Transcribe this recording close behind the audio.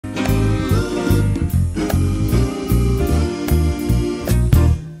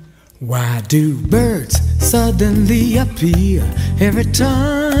Why do birds suddenly appear every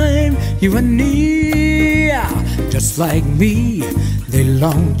time you are near? Just like me, they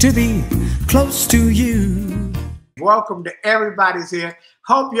long to be close to you. Welcome to everybody's here.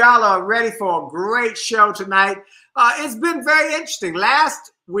 Hope y'all are ready for a great show tonight. It's been very interesting.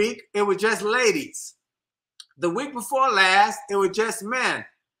 Last week, it was just ladies. The week before last, it was just men.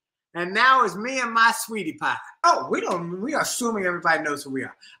 And now it's me and my sweetie pie. Oh, we are assuming everybody knows who we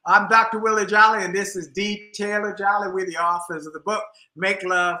are. I'm Dr. Willie Jolley, and this is D. Taylor-Jolley. We're the authors of the book, Make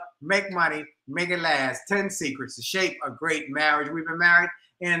Love, Make Money, Make It Last, 10 Secrets to Shape a Great Marriage. We've been married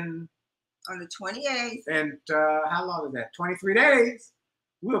on the 28th. And how long is that? 23 days.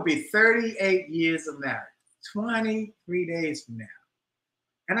 We'll be 38 years of marriage. 23 days from now.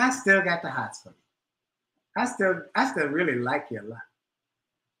 And I still got the hots for you. I still really like you a lot.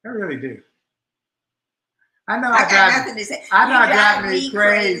 I really do. I know I got nothing to say. I know I drive me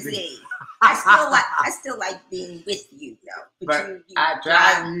crazy. I still like being with you, though. But you I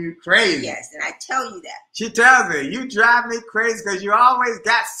drive you crazy. Yes, and I tell you that. She tells me you drive me crazy because you always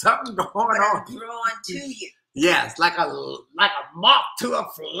got something going on. I'm drawn to you. Yes, like a moth to a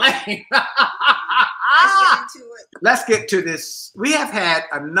flame. Let's get into it. Let's get to this. We have had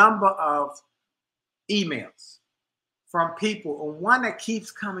a number of emails from people, and one that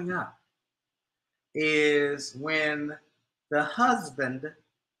keeps coming up is when the husband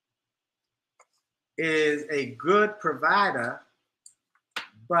is a good provider,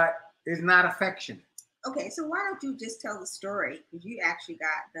 but is not affectionate. Okay, so why don't you just tell the story? Because you actually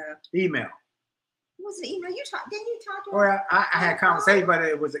got the email. What was the email you talked? Didn't you talk to her? Well, I had a conversation, but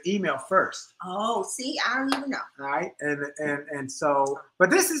it was an email first. Oh, see, I don't even know. All right, and so, but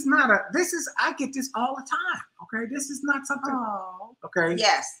this is I get this all the time. Okay, this is not something. Oh, okay.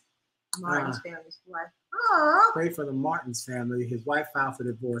 Yes, Martin's family's wife. Oh, pray for the Martin's family. His wife filed for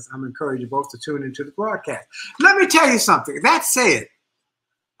divorce. I'm encouraging you both to tune into the broadcast. Let me tell you something. That said,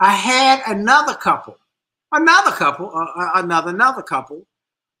 I had another couple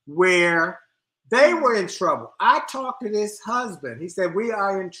where they were in trouble. I talked to this husband. He said, we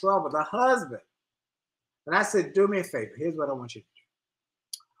are in trouble, the husband. And I said, do me a favor. Here's what I want you to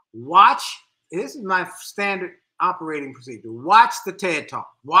do. Watch. This is my standard operating procedure. Watch the TED Talk.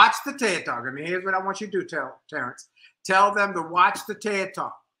 Watch the TED Talk. I mean, here's what I want you to do, Terrence. Tell them to watch the TED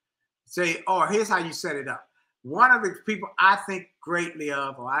Talk. Say, oh, here's how you set it up. One of the people I think greatly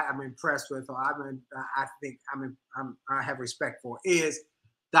of, or I'm impressed with, or I have respect for, is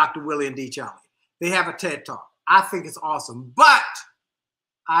Dr. Willie and D. Jolley. They have a TED Talk. I think it's awesome, but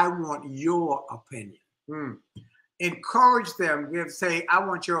I want your opinion. Encourage them. Say, I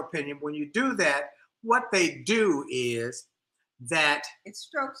want your opinion. When you do that, what they do is that it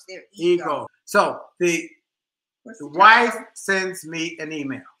strokes their ego. So the wife sends me an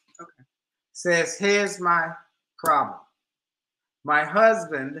email. Okay. Says, here's my problem. My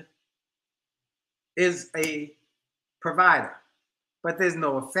husband is a provider. But there's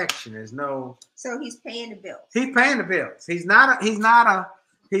no affection. There's no. So he's paying the bills. He's paying the bills. He's not a.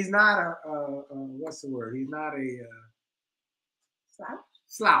 What's the word? He's not a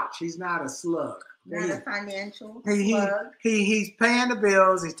slouch. He's not a slug. Not a financial slug. He's paying the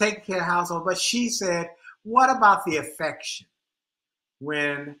bills. He's taking care of the household. But she said, "What about the affection?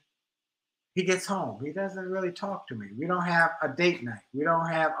 When he gets home, he doesn't really talk to me. We don't have a date night. We don't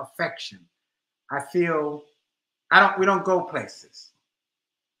have affection. I feel we don't go places.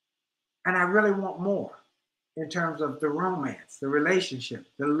 And I really want more in terms of the romance, the relationship,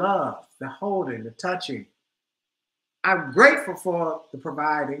 the love, the holding, the touching. I'm grateful for the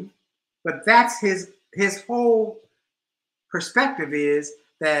providing, but that's his whole perspective is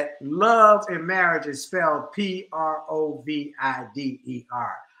that love in marriage is spelled Provider.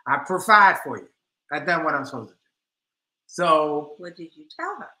 I provide for you. I've done what I'm supposed to do. So what did you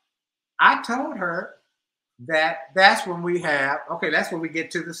tell her? I told her that's when we that's when we get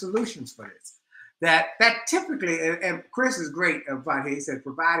to the solutions for this. That typically, and Chris is great about it. He said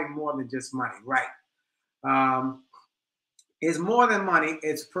providing more than just money, right? It's more than money.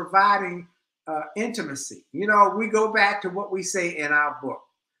 It's providing intimacy. You know, we go back to what we say in our book.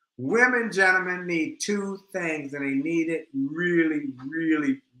 Women, gentlemen, need two things, and they need it really,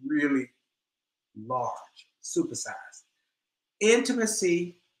 really, really large, supersized.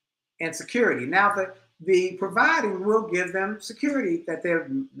 Intimacy and security. Now, the providing will give them security that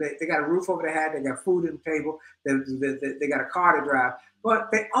they got a roof over their head, they got food on the table, they got a car to drive,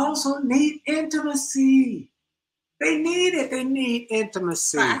 but they also need intimacy. They need it. They need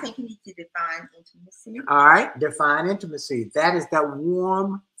intimacy. So I think you need to define intimacy. All right, define intimacy. That is that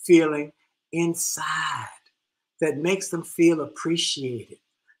warm feeling inside that makes them feel appreciated,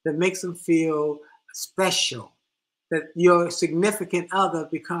 that makes them feel special, that your significant other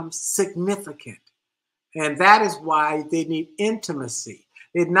becomes significant. And that is why they need intimacy.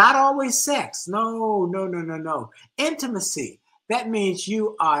 It's not always sex. No. Intimacy. That means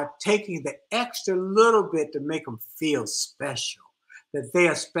you are taking the extra little bit to make them feel special, that they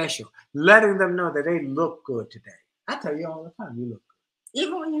are special, letting them know that they look good today. I tell you all the time, you look good.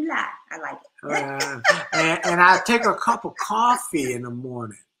 Even when you lie, I like it. And I take a cup of coffee in the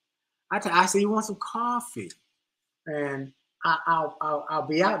morning. I say, you want some coffee? And I'll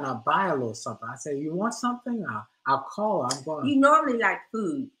be out and I'll buy a little something. I say, you want something? I'll call her. I'm going. You normally like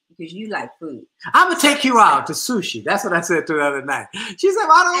food because you like food. I'm gonna take you out to sushi. That's what I said to her the other night. She said,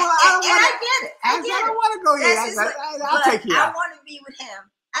 well, I get it. I don't want to go here. I'll take you out. I want to be with him.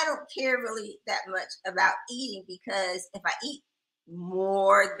 I don't care really that much about eating because if I eat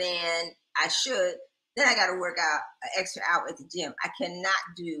more than I should, then I got to work out an extra hour at the gym. I cannot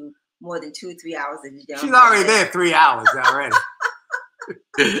do more than 2 or 3 hours at the gym. She's already there 3 hours already.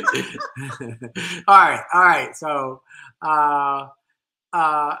 All right. So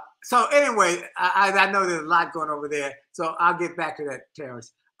anyway, I know there's a lot going over there. So I'll get back to that,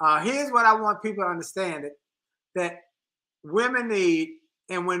 Terrence. Here's what I want people to understand that women need,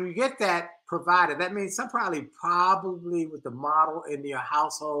 and when you get that provided, that means probably with the model in your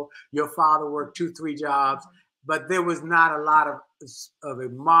household, your father worked 2-3 jobs, but there was not a lot of a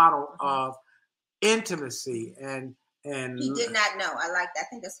model of intimacy and he did not know. I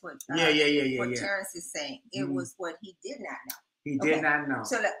think that's what what Terrence is saying. It was what he did not know. He did not know.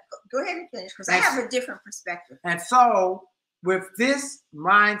 So go ahead and finish because I have a different perspective. And so with this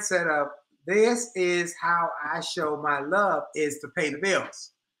mindset of this is how I show my love is to pay the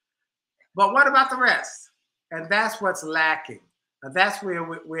bills. But what about the rest? And that's what's lacking. And that's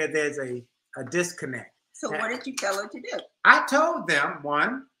where there's a disconnect. So what did you tell her to do? I told them,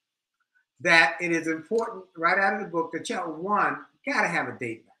 one, that it is important right out of the book that you got to have a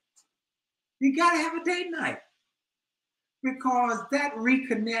date night. You got to have a date night because that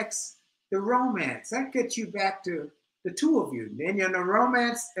reconnects the romance. That gets you back to the two of you. Then you're in the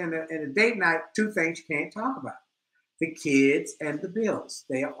romance and the date night, two things you can't talk about. The kids and the bills.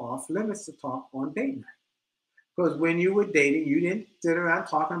 They are off limits to talk on date night. Because when you were dating, you didn't sit around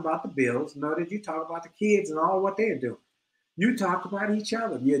talking about the bills, nor did you talk about the kids and all what they're doing. You talked about each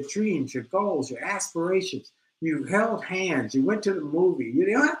other, your dreams, your goals, your aspirations. You held hands. You went to the movie. You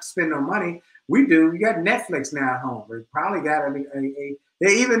don't have to spend no money. We do. You got Netflix now at home. We probably got they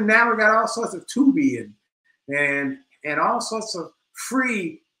even now we got all sorts of Tubi and all sorts of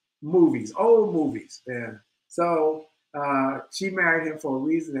free movies, old movies. Yeah. So she married him for a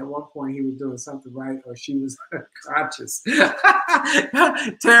reason. At one point, he was doing something right, or she was conscious.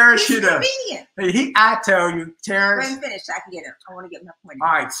 Terrence should have. I tell you, Terrence. Let me finish. I can get it. I want to get my point.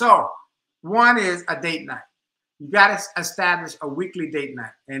 All right. So one is a date night. You got to establish a weekly date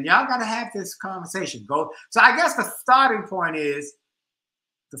night, and y'all got to have this conversation. So I guess the starting point is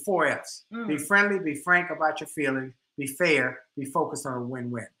the 4 F's. Be friendly. Be frank about your feelings. Be fair. Be focused on a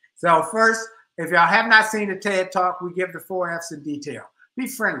win-win. So first. If y'all have not seen the TED Talk, we give the 4 F's in detail. Be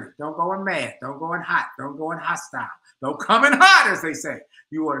friendly. Don't go in mad. Don't go in hot. Don't go in hostile. Don't come in hot, as they say.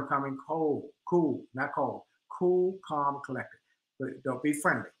 You want to come in cool, not cold. Cool, calm, collected. But don't be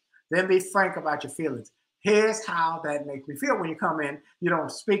friendly. Then be frank about your feelings. Here's how that makes me feel when you come in. You don't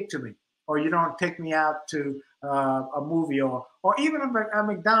speak to me, or you don't take me out to a movie, or even a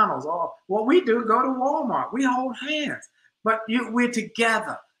McDonald's. Or what we do, go to Walmart. We hold hands, but we're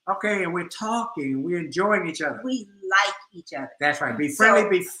together. Okay, and we're talking, we're enjoying each other. We like each other. That's right. Be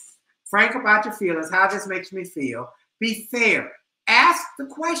friendly, be frank about your feelings, how this makes me feel. Be fair. Ask the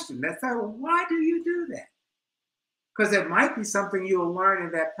question. Let's say, well, why do you do that? Because it might be something you'll learn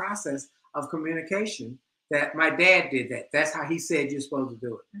in that process of communication that my dad did that. That's how he said you're supposed to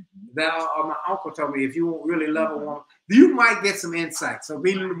do it. Or my uncle told me if you really love a woman, you might get some insight. So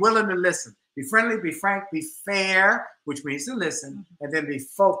be willing to listen. Be friendly, be frank, be fair, which means to listen, and then be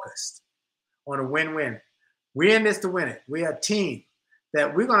focused on a win-win. We're in this to win it. We're a team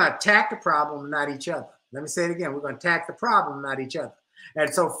that we're going to attack the problem, not each other. Let me say it again. We're going to attack the problem, not each other. And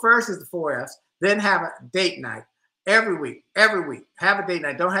so first is the 4 F's, then have a date night every week. Have a date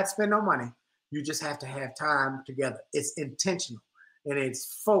night. Don't have to spend no money. You just have to have time together. It's intentional, and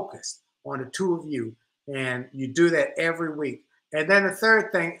it's focused on the two of you, and you do that every week. And then the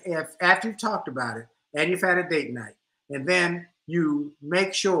third thing, if after you've talked about it and you've had a date night, and then you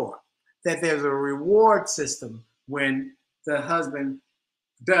make sure that there's a reward system when the husband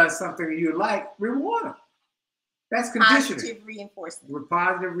does something you like, reward him. That's conditioning. Positive reinforcement. With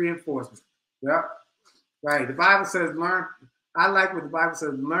positive reinforcement. Yep. Right. The Bible says learn I like what the Bible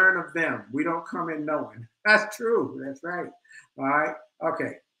says, learn of them. We don't come in knowing. That's true. That's right. All right.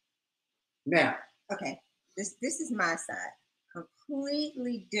 Okay. Now. Okay. This is my side.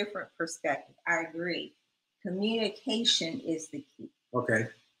 Completely different perspective. I agree. Communication is the key. Okay.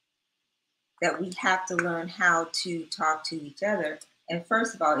 That we have to learn how to talk to each other. And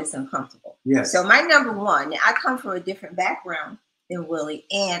first of all, it's uncomfortable. Yes. So my number one, I come from a different background than Willie,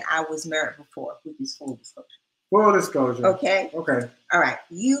 and I was married before, with this full disclosure. Full disclosure. Okay. Okay. All right.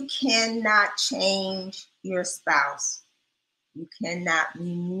 You cannot change your spouse. You cannot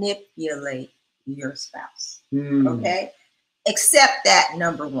manipulate your spouse. Okay. Accept that,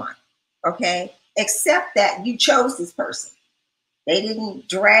 number one. Okay. Accept that you chose this person. They didn't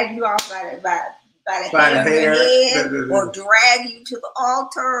drag you off by the hair of your head or drag you to the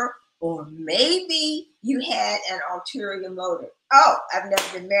altar, or maybe you had an ulterior motive. Oh, I've never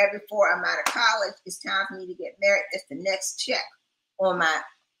been married before. I'm out of college. It's time for me to get married. That's the next check on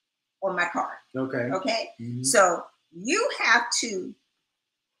my card. Okay. Okay. Mm-hmm. So you have to,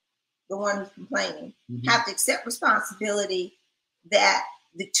 the one who's complaining, have to accept responsibility that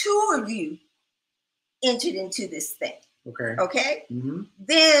the two of you entered into this thing. Okay. Okay. Mm-hmm.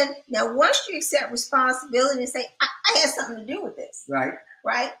 Then now, once you accept responsibility and say, I had something to do with this. Right.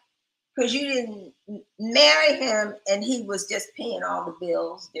 Right. Because you didn't marry him and he was just paying all the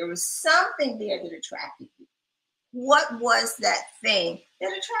bills. There was something there that attracted you. What was that thing that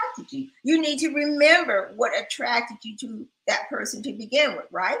attracted you? You need to remember what attracted you to that person to begin with,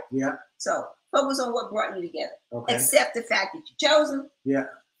 right? Yeah. So focus on what brought you together. Okay. Accept the fact that you chose him. Yeah.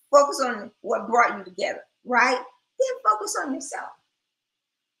 Focus on what brought you together, right? Then focus on yourself.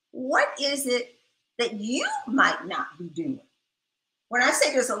 What is it that you might not be doing? When I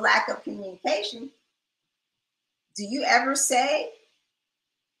say there's a lack of communication, do you ever say,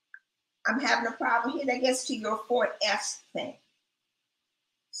 I'm having a problem here? That gets to your 4 F's thing.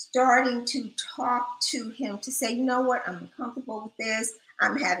 Starting to talk to him to say, you know what, I'm uncomfortable with this.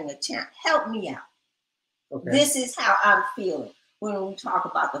 I'm having a chance. Help me out. Okay. This is how I'm feeling when we talk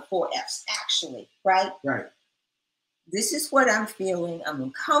about the 4 F's, actually, right? Right. This is what I'm feeling. I'm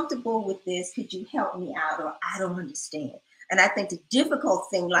uncomfortable with this. Could you help me out? Or I don't understand. And I think the difficult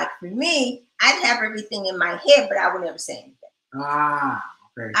thing, like for me, I'd have everything in my head, but I would never say anything. Ah,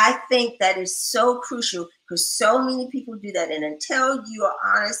 okay. I think that is so crucial because so many people do that. And until you are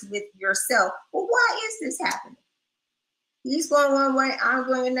honest with yourself, well, why is this happening? He's going one way, I'm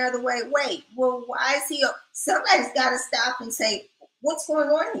going another way. Wait, well, why is he? Somebody's got to stop and say, what's going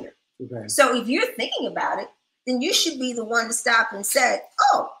on here? Okay. So if you're thinking about it, then you should be the one to stop and say,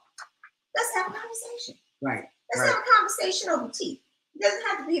 oh, let's have a conversation. Right. Let's have a conversation over tea. It doesn't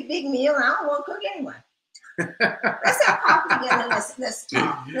have to be a big meal, and I don't want to cook anyway. Let's have coffee together. Let's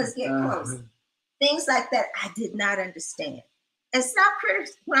talk. Let's get close. Things like that I did not understand. And stop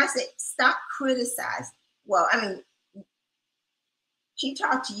when I say stop criticizing. Well, I mean, she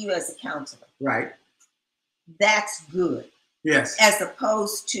talked to you as a counselor. Right. That's good. Yes. As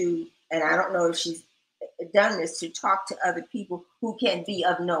opposed to, and I don't know if she's done this, to talk to other people who can be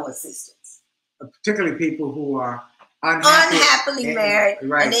of no assistance. Particularly people who are unhappily married,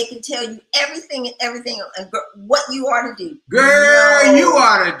 right. And they can tell you everything and what you ought to do. Girl, you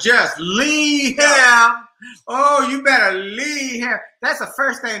ought to just leave him. Oh, you better leave him. That's the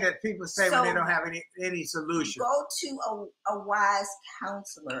first thing that people say when they don't have any solution. Go to a wise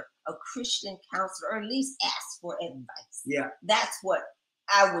counselor, a Christian counselor, or at least ask for advice. Yeah. That's what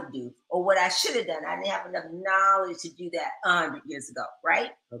I would do, or what I should have done. I didn't have enough knowledge to do that 100 years ago, right?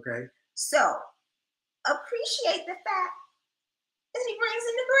 Okay. So appreciate the fact that he brings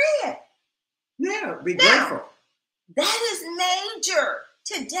in the bread. Yeah, be grateful. That is major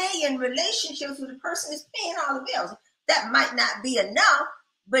today in relationships with the person who's paying all the bills. That might not be enough,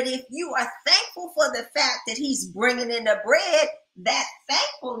 but if you are thankful for the fact that he's bringing in the bread, that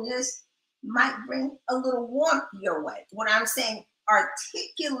thankfulness might bring a little warmth your way. What I'm saying,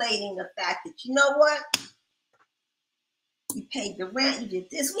 articulating the fact that, you know what? You paid the rent, you did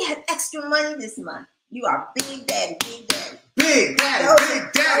this. We had extra money this month. You are big daddy, big daddy. Big daddy,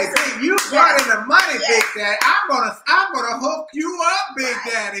 big daddy, big. You brought in the money, big daddy. I'm gonna hook you up, big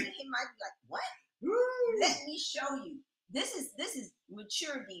daddy. And he might be like, what? Ooh. Let me show you. This is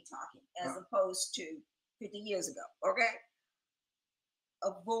maturity talking as opposed to 50 years ago. Okay?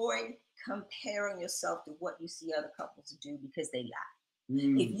 Avoid comparing yourself to what you see other couples do because they lie.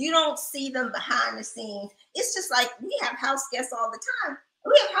 If you don't see them behind the scenes, it's just like we have house guests all the time.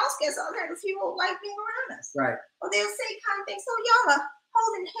 We have house guests all the time. People like being around us. Right. Or they'll say kind of things. So y'all are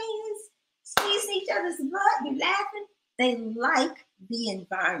holding hands, squeezing each other's butt, you laughing. They like the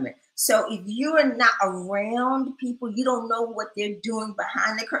environment. So if you are not around people, you don't know what they're doing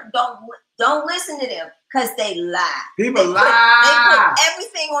behind the curtain. Don't listen to them because they lie. People lie. They put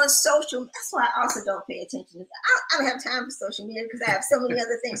everything on social. That's why I also don't pay attention. I don't have time for social media because I have so many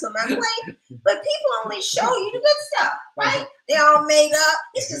other things on my plate. But people only show you the good stuff, right? They all made up.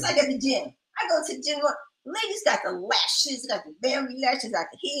 It's just like at the gym. I go to the gym. Ladies got the lashes, got the bamboo lashes, got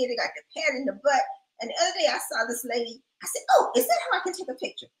the hair, they got the pad in the butt. And the other day I saw this lady. I said, "Oh, is that how I can take a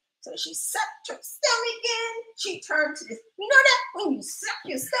picture?" So she sucked her stomach in. She turned to this. You know that when you suck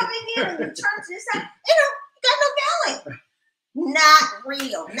your stomach in and you turn to this side, you got no belly. Not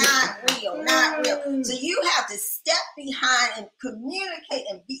real, not real, not real. So you have to step behind and communicate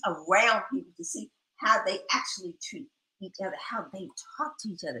and be around people to see how they actually treat each other, how they talk to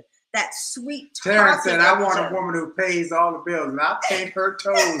each other. That sweet talk. Terrence said, "I want a woman who pays all the bills, and I'll paint her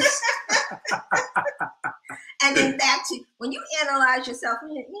toes." And then back to when you analyze yourself,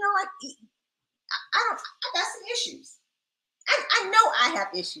 you know, like I got some issues. I know I have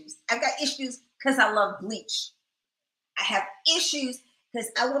issues. I've got issues because I love bleach. I have issues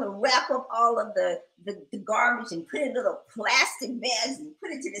because I want to wrap up all of the garbage and put it in little plastic bags and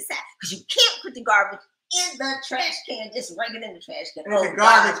put it to the side. Because you can't put the garbage in the trash can, just rake it in the trash can. In the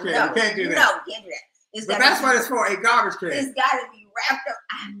garbage can. No, you can't do that. No, you can't do that. But that's what it's for, a garbage can. It's got to be wrapped up.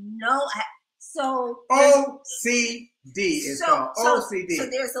 I know. So OCD is called OCD. So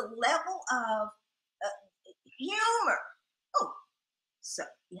there's a level of humor. Oh, so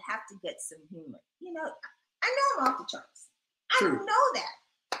you have to get some humor. You know, I know I'm off the charts. True. I know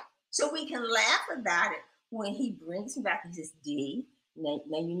that. So we can laugh about it when he brings me back and says, "D, now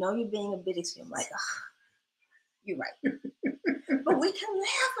you know you're being a bit extreme." I'm like, oh, you're right. But we can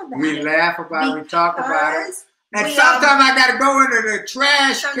laugh about it. We laugh about it. We talk about it. And sometimes I got to go into the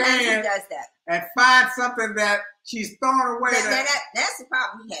trash can he does that. And find something that she's throwing away. That's the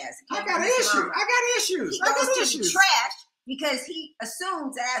problem he has. I got issues. He goes to the trash because he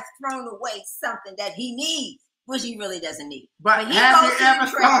assumes that I've thrown away something that he needs, which he really doesn't need. But have you ever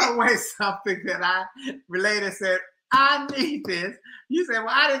thrown away something that I related said, "I need this"? You said,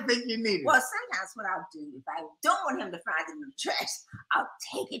 "Well, I didn't think you needed it." Well, sometimes what I'll do, if I don't want him to find it in the trash, I'll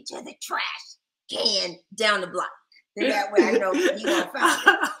take it to the trash can down the block. Then that way I know you won't find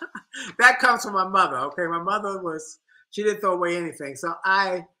it. That comes from my mother. Okay, my mother she didn't throw away anything, so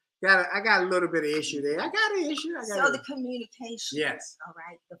I got a little bit of issue there. I got an issue. So the communication. Yes. All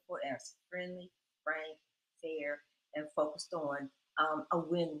right. The four F's: friendly, frank, fair, and focused on a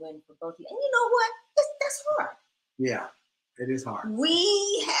win-win for both of you. And you know what? That's hard. Yeah, it is hard.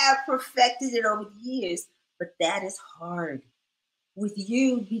 We have perfected it over the years, but that is hard. With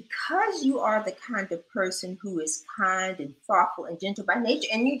you, because you are the kind of person who is kind and thoughtful and gentle by nature,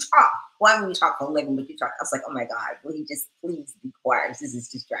 and you talk. Well, I mean, you talk for a living, but you talk. I was like, oh my God, will he just please be quiet? This is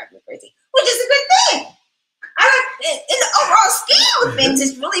just driving me crazy, which is a good thing. In the overall scheme of things,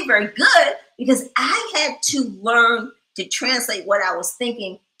 it's really very good because I had to learn to translate what I was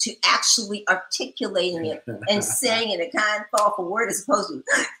thinking to actually articulating it and saying in a kind, thoughtful word as opposed to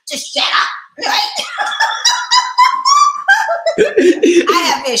just shut up, right?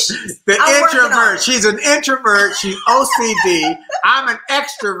 I have issues. The introvert. She's an introvert. She's OCD. I'm an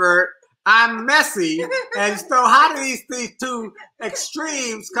extrovert. I'm messy. And so how do these two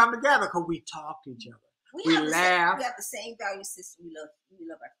extremes come together? Because we talk to each other. We laugh. We have the same value system. We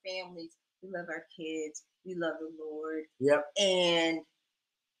love our families. We love our kids. We love the Lord. Yep. And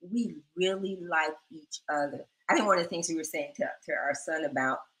we really like each other. I think one of the things we were saying to our son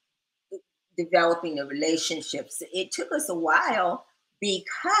about developing the relationships, it took us a while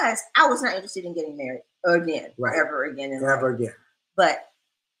because I was not interested in getting married again, ever again in life. Ever again. But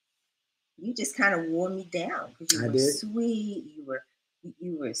you just kind of wore me down because you were did. Sweet.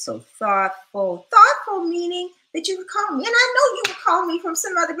 You were so thoughtful. Thoughtful meaning that you would call me. And I know you would call me from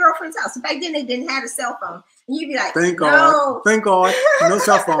some other girlfriend's house. Back then they didn't have a cell phone. And you'd be like, Thank God. No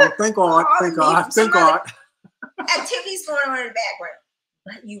cell phone. Thank God. Thank God. Activities going on in the background.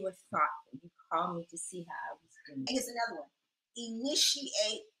 But you were thoughtful. You called me to see how I was doing. Here's another one.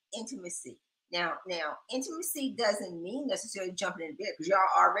 Initiate intimacy. Now, intimacy doesn't mean necessarily jumping in bed because y'all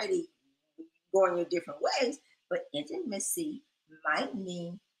already going your different ways. But intimacy might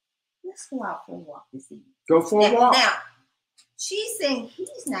mean let's go out for a walk this evening. Go for a walk. Now, she's saying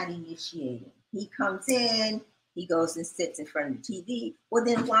he's not initiating. He comes in, he goes and sits in front of the TV. Well,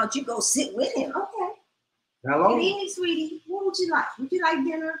 then why don't you go sit with him? Okay. Hello. Good evening, sweetie. What would you like? Would you like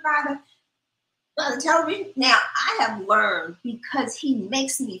dinner by the television? Now, I have learned because he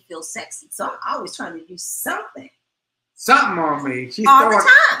makes me feel sexy. So I'm always trying to do something. Something on me. She's all the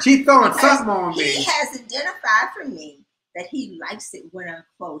time. She's throwing something on me. He has identified for me that he likes it when I'm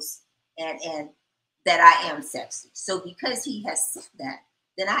close and that I am sexy. So because he has said that,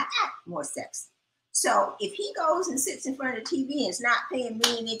 then I act more sexy. So if he goes and sits in front of the TV and is not paying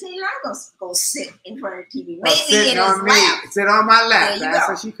me any attention, I'm going to go sit in front of the TV. Maybe in his lap. Sit on my lap. That's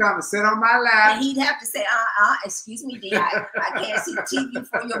how she comes. Sit on my lap. And he'd have to say, excuse me, D, I can't see the TV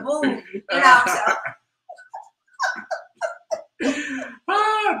for your boob. You know, so.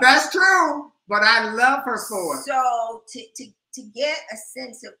 That's true. But I love her for it. So to get a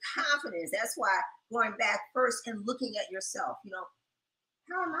sense of confidence, that's why going back first and looking at yourself, you know,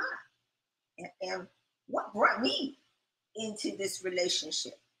 how am I? And what brought me into this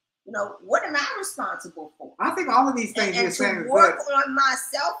relationship? You know, what am I responsible for? I think all of these things you're saying to work on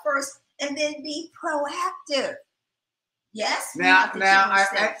myself first and then be proactive. Yes. Now,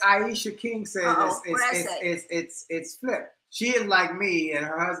 Aisha King said it's flipped. She is like me and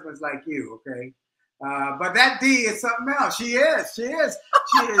her husband's like you. Okay. But that D is something else. She is.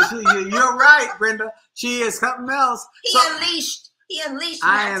 You're right, Brenda. She is something else. He unleashed me.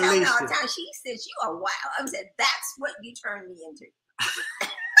 I tell her all the time. She says, you are wild. I said, that's what you turned me into.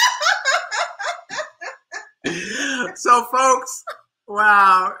 So, folks,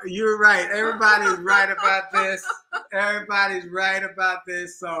 wow, you're right. Everybody's right about this. Everybody's right about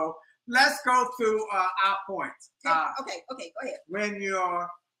this. So let's go through our points. Okay, go ahead. When your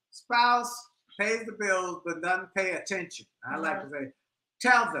spouse pays the bills but doesn't pay attention, I like to say,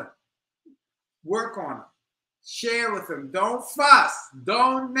 tell them, work on them. Share with them. Don't fuss.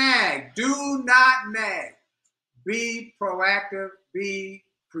 Don't nag. Do not nag. Be proactive. Be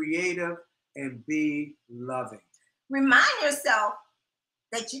creative. And be loving. Remind yourself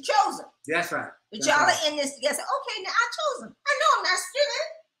that you chose them. That's right. But y'all are in this together. Okay, now I chose them. I know I'm not stupid.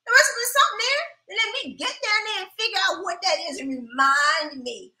 There must be something there. Then let me get down there and figure out what that is and remind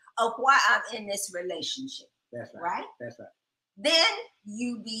me of why I'm in this relationship. That's right. Right? That's right. Then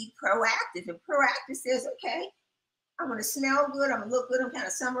you be proactive. And proactive says, okay, I'm going to smell good. I'm going to look good. I'm kind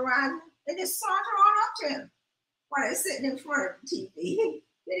of summarizing. And just saunter on up to him while they're sitting in front of the TV.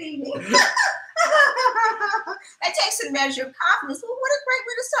 Good evening. That takes a measure of confidence. Well, what a great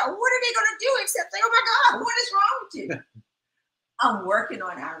way to start. What are they going to do except say, oh my God, what is wrong with you? I'm working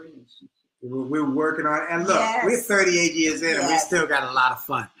on our relationship. We're working on it. And look, we're 38 years in and we still got a lot of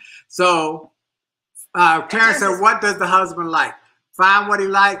fun. So Clarence said, what does the husband like? Find what he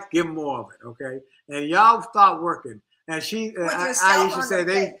likes, give him more of it, okay? And y'all start working. And Aisha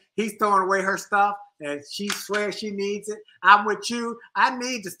said he's throwing away her stuff and she swears she needs it. I'm with you. I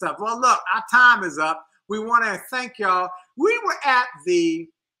need the stuff. Well, look, our time is up. We want to thank y'all. We were at a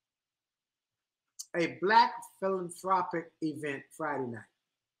Black philanthropic event Friday night.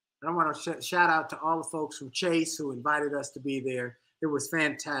 And I want to shout out to all the folks from Chase who invited us to be there. It was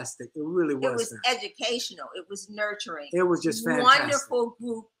fantastic. It really was. It was educational. It was nurturing. It was just fantastic. Wonderful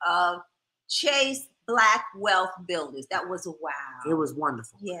group of Chase Black wealth builders. That was a wow. It was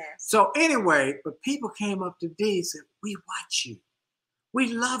wonderful. Yes. So anyway, but people came up to D and said, we watch you.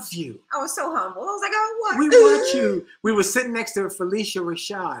 We love you. I was so humble. I was like, oh, what? We watch you. We were sitting next to Felicia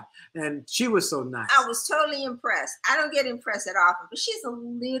Rashad, and she was so nice. I was totally impressed. I don't get impressed that often, but she's a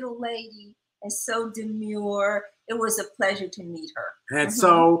little lady and so demure. It was a pleasure to meet her. And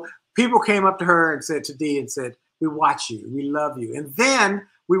so people came up to her and said to D and said, we watch you. We love you. And then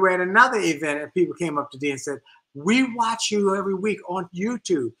we were at another event and people came up to D and said, we watch you every week on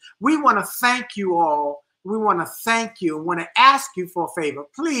YouTube. We want to thank you all. We want to thank you and want to ask you for a favor.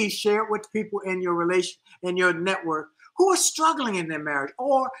 Please share it with people in your relation, in your network who are struggling in their marriage,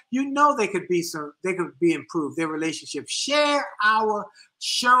 or they could be improved, their relationship. Share our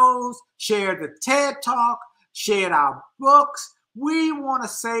shows, share the TED Talk, share our books. We want to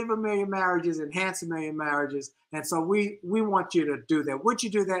save 1 million marriages, enhance 1 million marriages. And so we want you to do that. Would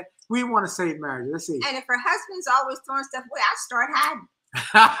you do that? We want to save marriages. Let's see. And if her husband's always throwing stuff away, I start hiding.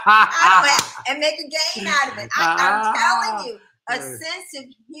 And make a game out of it. I'm telling you, a sense of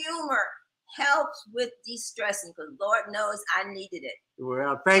humor helps with de-stressing because Lord knows I needed it.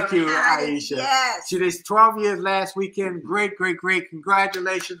 Well, thank you, Aisha. Yes. She did 12 years last weekend. Great, great, great.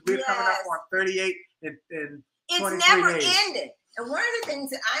 Congratulations. We're coming up on 38 in 23 It's never days. ended. And one of the things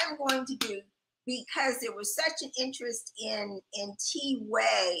that I am going to do, because there was such an interest in T.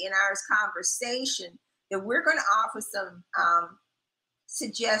 Way in our conversation, that we're going to offer some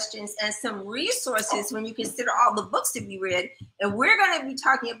suggestions and some resources when you consider all the books to be read. And we're going to be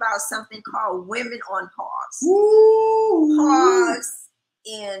talking about something called Women on Pause. Ooh. Pause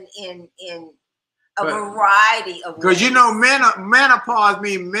in a variety of ways. Because menopause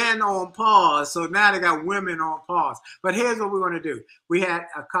means men on pause. So now they got women on pause. But here's what we're going to do. We had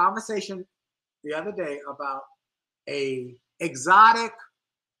a conversation the other day about a exotic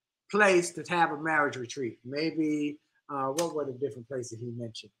place to have a marriage retreat. Maybe what were the different places he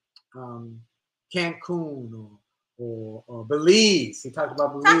mentioned? Cancun or Belize. He talked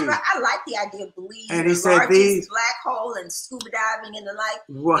about Belize. I like the idea of Belize. And he said these black hole and scuba diving and the like.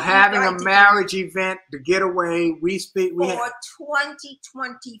 We're having a marriage event to get away. We for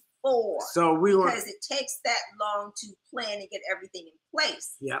 2024. So because it takes that long to plan and get everything in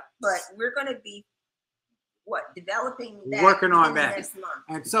place. Yeah. But we're going to be developing that, working on that next month.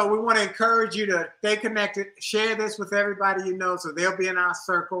 And so we want to encourage you to stay connected, share this with everybody you know, so they'll be in our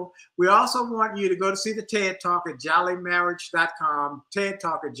circle. We also want you to go to see the TED Talk at jollymarriage.com, TED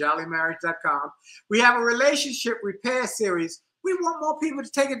Talk at jollymarriage.com. We have a relationship repair series. We want more people to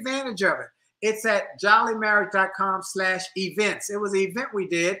take advantage of it. It's at jollymarriage.com/events. It was an event we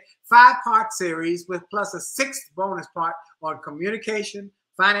did, 5-part series with plus a 6th bonus part on communication,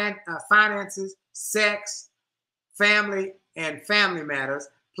 finances, sex, family, and family matters,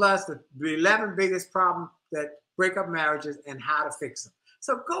 plus the 11 biggest problems that break up marriages and how to fix them.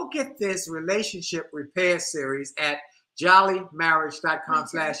 So go get this relationship repair series at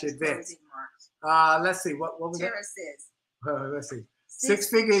jollymarriage.com/events. Let's see, what was Tara it? says. Let's see. 6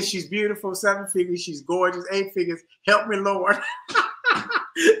 figures, she's beautiful. 7 figures, she's gorgeous. 8 figures, help me, Lord.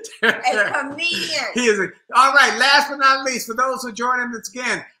 A comedian. He is all right, last but not least, for those who are joining us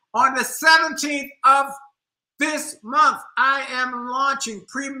again, on the 17th of this month, I am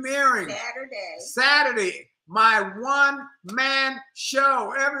premiering Saturday, my one-man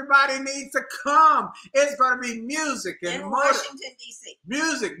show. Everybody needs to come. It's going to be music and in Washington, D.C.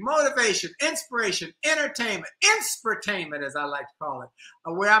 Music, motivation, inspiration, entertainment, inspirtainment, as I like to call it,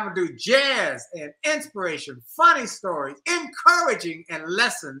 where I'm going to do jazz and inspiration, funny stories, encouraging, and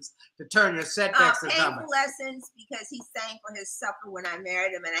lessons to turn your setbacks to painful coming. lessons, because he sang for his supper when I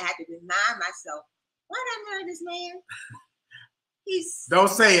married him, and I had to remind myself, why did I marry this man? Don't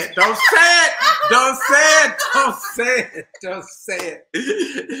say it. Don't say it. Don't say it. Don't say it. Don't say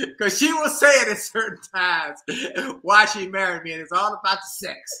it. Because she will say it at certain times why she married me, and it's all about the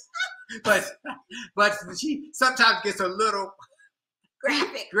sex. But she sometimes gets a little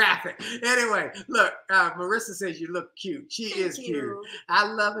graphic. Anyway, look, Marissa says you look cute. She is cute. I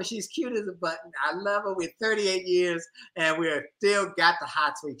love her. She's cute as a button. I love her. We're 38 years, and we're still got the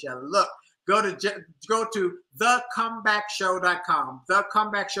hots for each other. Look. Go to thecomebackshow.com. The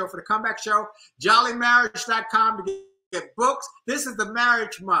Comeback Show for the Comeback Show. Jollymarriage.com to get books. This is the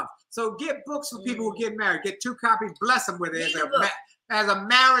marriage month. So get books for people who get married. Get 2 copies. Bless them with it as a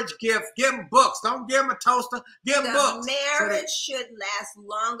marriage gift. Give them books. Don't give them a toaster. Give them books. Marriage should last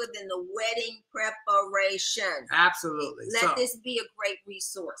longer than the wedding preparation. Absolutely. Let this be a great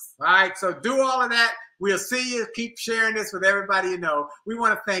resource. All right. So do all of that. We'll see you. Keep sharing this with everybody you know. We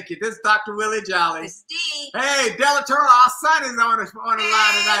want to thank you. This is Dr. Willie Jolley. It's D. Hey, Delatoro, our son is on the line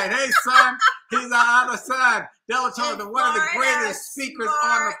tonight. Hey, son. He's our other son. Delatoro, one of the greatest speakers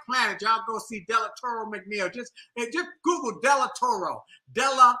on the planet. Y'all go see Delatoro McNeil. Just Google Delatoro.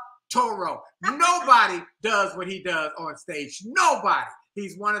 Delatoro. Nobody does what he does on stage. Nobody.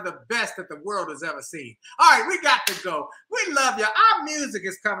 He's one of the best that the world has ever seen. All right, we got to go. We love you. Our music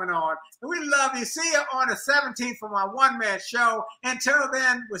is coming on. And we love you. See you on the 17th for my one-man show. Until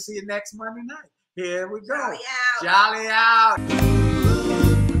then, we'll see you next Monday night. Here we go. Jolly out. Jolly out.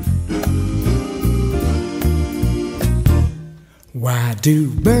 Why do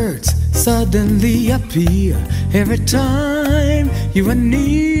birds suddenly appear every time you are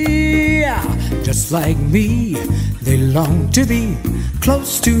near? Just like me, they long to be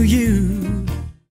close to you.